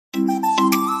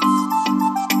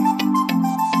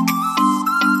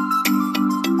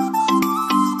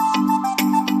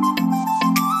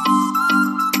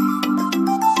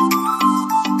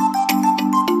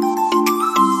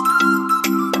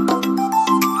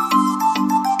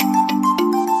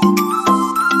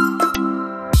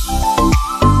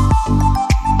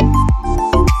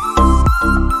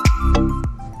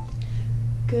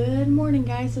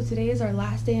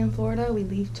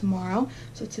leave tomorrow.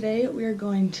 So today we are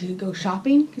going to go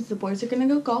shopping because the boys are going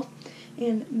to go golf,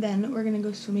 and then we're going to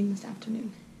go swimming this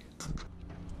afternoon.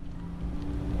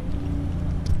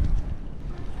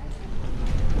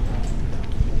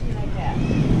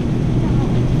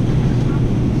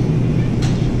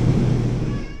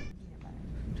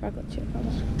 Chocolate chip.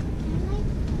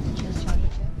 Just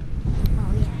chocolate chip?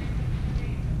 Oh, yeah.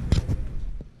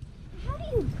 How do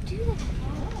you do that?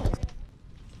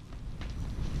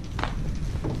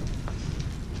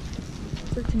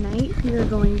 For tonight, we are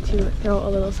going to throw a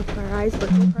little surprise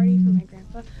birthday party for my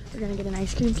grandpa. We're going to get an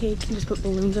ice cream cake and just put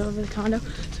balloons all over the condo.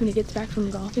 So when he gets back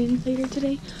from golfing later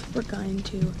today, we're going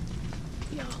to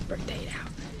be all birthdayed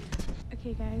out.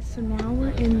 Okay guys, so now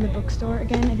we're in the bookstore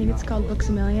again. I think it's called Books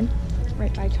A Million,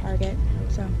 right by Target.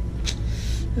 So,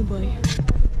 oh boy.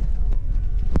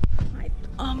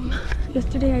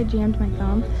 Yesterday I jammed my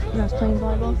thumb when I was playing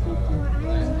volleyball.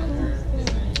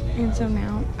 And so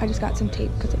now I just got some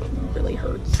tape because it really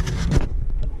hurts.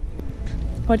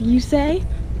 What do you say?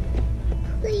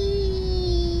 Please.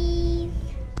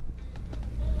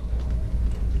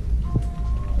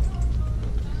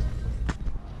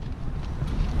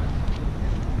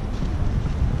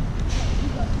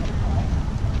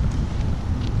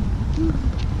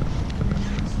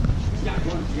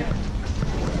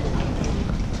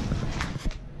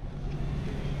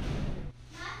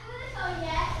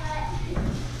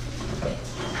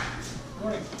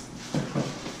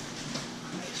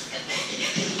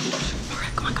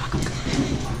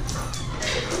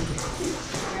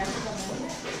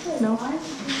 No? Happy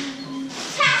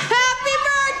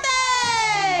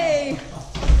birthday!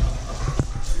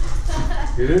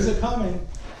 It is a coming.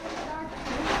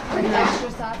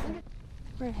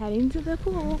 We're heading to the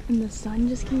pool and the sun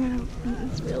just came out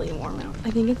and it's really warm out. I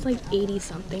think it's like 80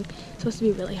 something. It's supposed to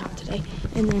be really hot today.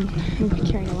 And then I'm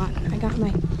carrying a lot. I got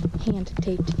my hand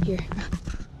taped here.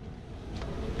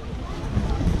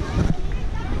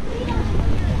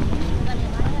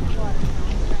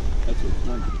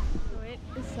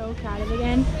 So crowded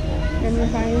again, and we're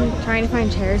trying to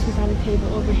find chairs. We found a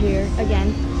table over here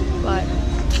again, but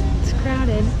it's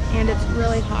crowded and it's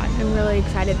really hot. I'm really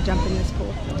excited to jump in this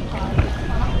pool.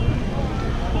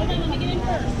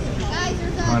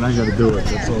 Alright, I gotta do it.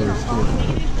 That's all there's to it.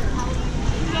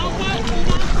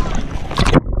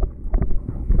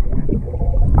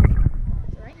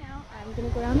 So right now, I'm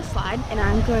gonna go down the slide, and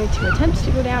I'm going to attempt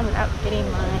to go down without getting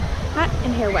my hat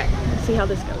and hair wet. Let's see how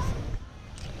this goes.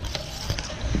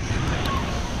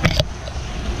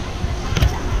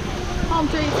 Palm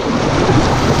trees.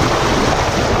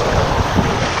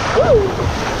 Woo!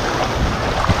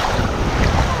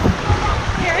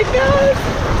 Here it goes.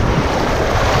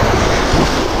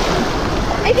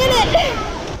 I did it!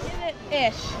 Did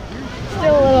it-ish.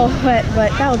 Still a little wet, but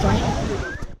that was fine.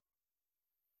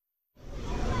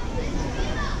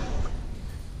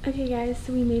 Okay guys,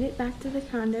 so we made it back to the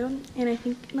condo, and I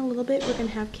think in a little bit we're gonna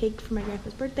have cake for my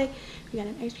grandpa's birthday. We got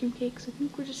an ice cream cake, so I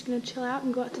think we're just gonna chill out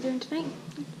and go out to dinner tonight.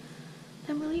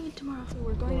 Then we're leaving tomorrow. So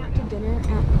we're going out to dinner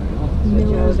at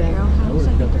Miller's Ale House,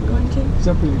 I think we're going to.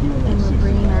 And we're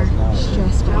bringing our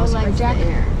stress balls. Our Jack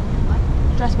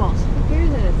stress balls. Here's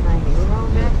it at 90. We're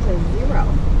going back to 0.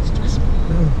 Stress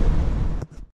balls.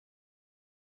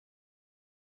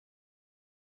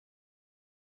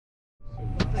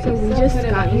 So we just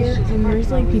got here, and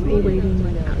there's like people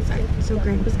waiting outside. So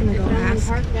Grandpa's gonna go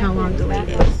ask how long the wait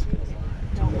is.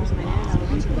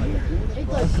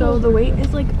 So the wait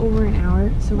is like over an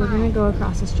hour, so we're gonna go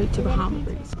across the street to Bahama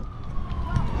Breeze.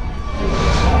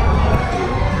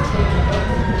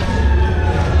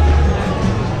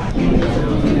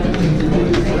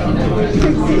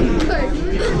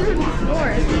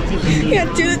 Yeah,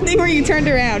 do the thing where you turned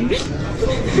around. That's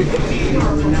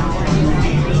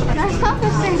not the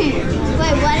same.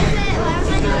 Wait, what is it?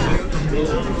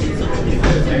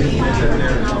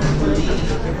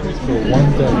 For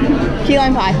 1:30. Key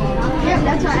lime pie. Yeah,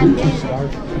 that's what I'm getting.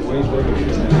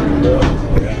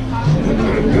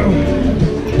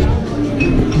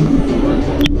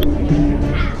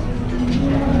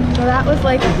 So that was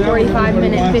like a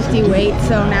 45-minute 50 wait.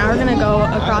 So now we're gonna go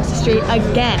across the street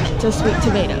again to Sweet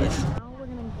Tomatoes. Now we're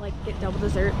gonna like get double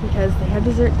dessert because they have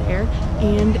dessert there,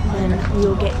 and then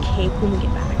we'll get cake when we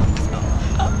get back. So,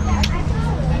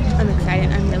 I'm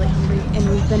excited. I'm really hungry, and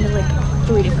we've been to like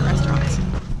 3 different restaurants.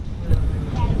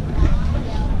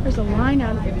 There's a line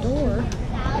out of the door.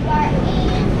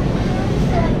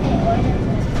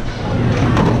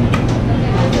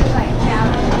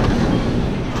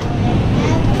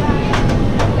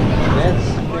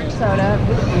 Soda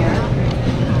here.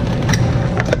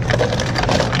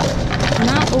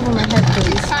 Not over my head,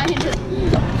 please.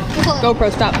 Go GoPro,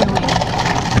 stop filming.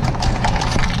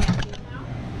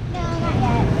 No, not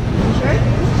yet. You sure?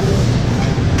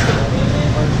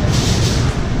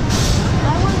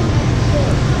 I want to do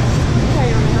Okay,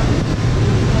 you want me to help you?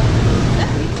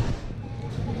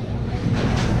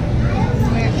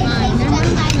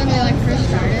 When we like first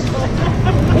started.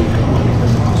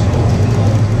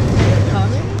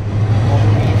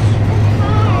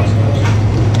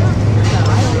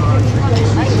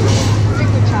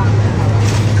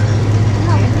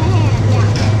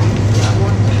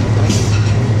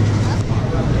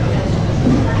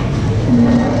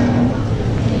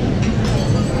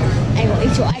 I will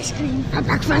eat your ice cream for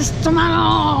breakfast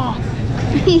tomorrow.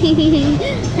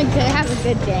 Okay, have a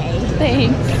good day.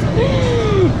 Thanks.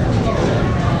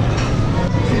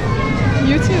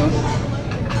 You too.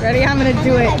 Ready? I'm gonna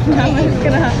do it. I'm just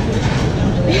gonna.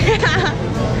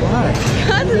 Why?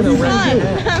 Cause it's fun.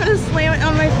 I'm gonna slam it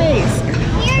on my face.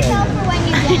 Here's all for when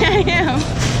you I am.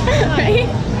 Right?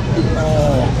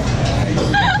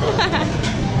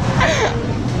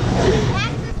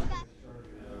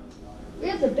 We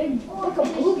have the big book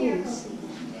of blueberries.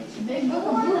 Big book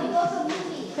of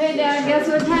blueberries. Hey Dad, guess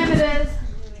what time it is?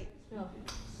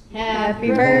 Happy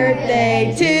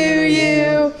birthday to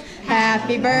you.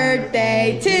 Happy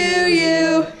birthday to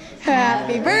you.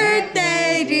 Happy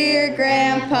birthday, dear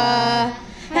Grandpa.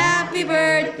 Happy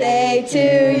birthday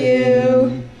to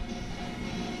you.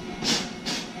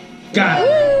 Got it.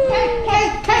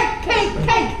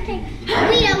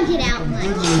 We don't get out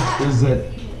much. Is that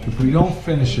if we don't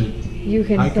finish it, You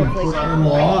can I can put them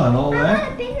on and all I that?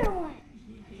 want a bigger one.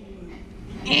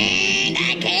 And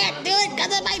I can't do it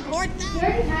because of my poor thumb. You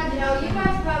already had, you know, you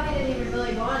guys probably didn't even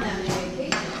really go on that many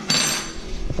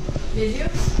vacations. Did you?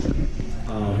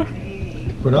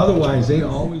 But otherwise, they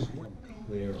always went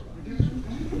clear.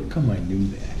 How come I knew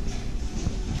that?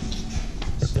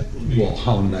 Well,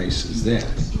 how nice is that?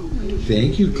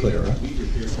 Thank you, Clara.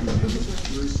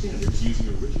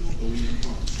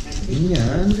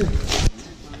 And Did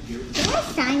I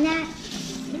sign that?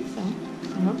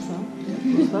 I hope so.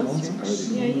 You're supposed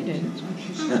to. Yeah, you did.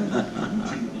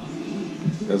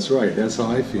 that's right. That's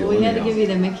how I feel. Well, we had to anyhow. give you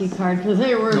the Mickey card because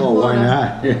they were. Oh, why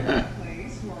not? Yeah.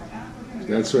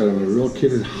 That's right. I'm a real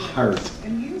kid at heart.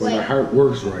 Well, my heart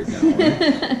works right now.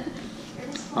 Right?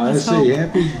 I say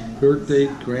happy birthday,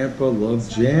 Grandpa. Love,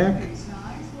 Jack.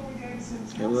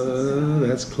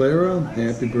 That's Clara.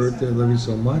 Happy birthday. Love you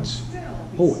so much.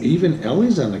 Oh, even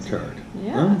Ellie's on the card.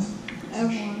 Yeah. Huh?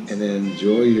 And then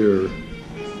enjoy your. I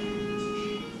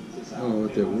don't know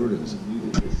what that word is.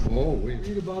 Oh, we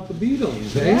read about the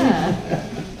Beatles, eh? Yeah.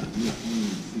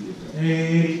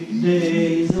 8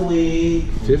 days a week.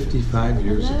 55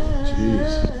 years ago.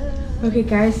 Jeez. Okay,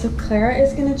 guys, so Clara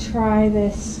is gonna try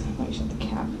this. Let me shut the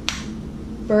cap.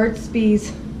 Burt's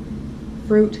Bees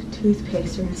fruit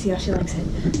toothpaste. We're gonna see how she likes it.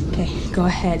 Okay, go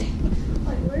ahead.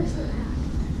 Where's the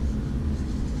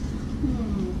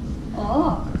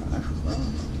Oh.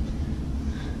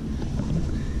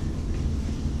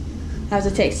 How's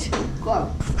it taste? Good.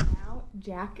 Now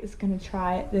Jack is gonna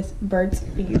try this Burt's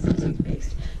Bees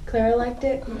toothpaste. Clara liked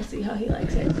it. We'll see how he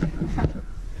likes it. There's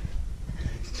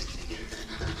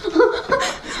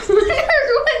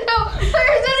window.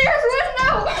 There's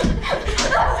window.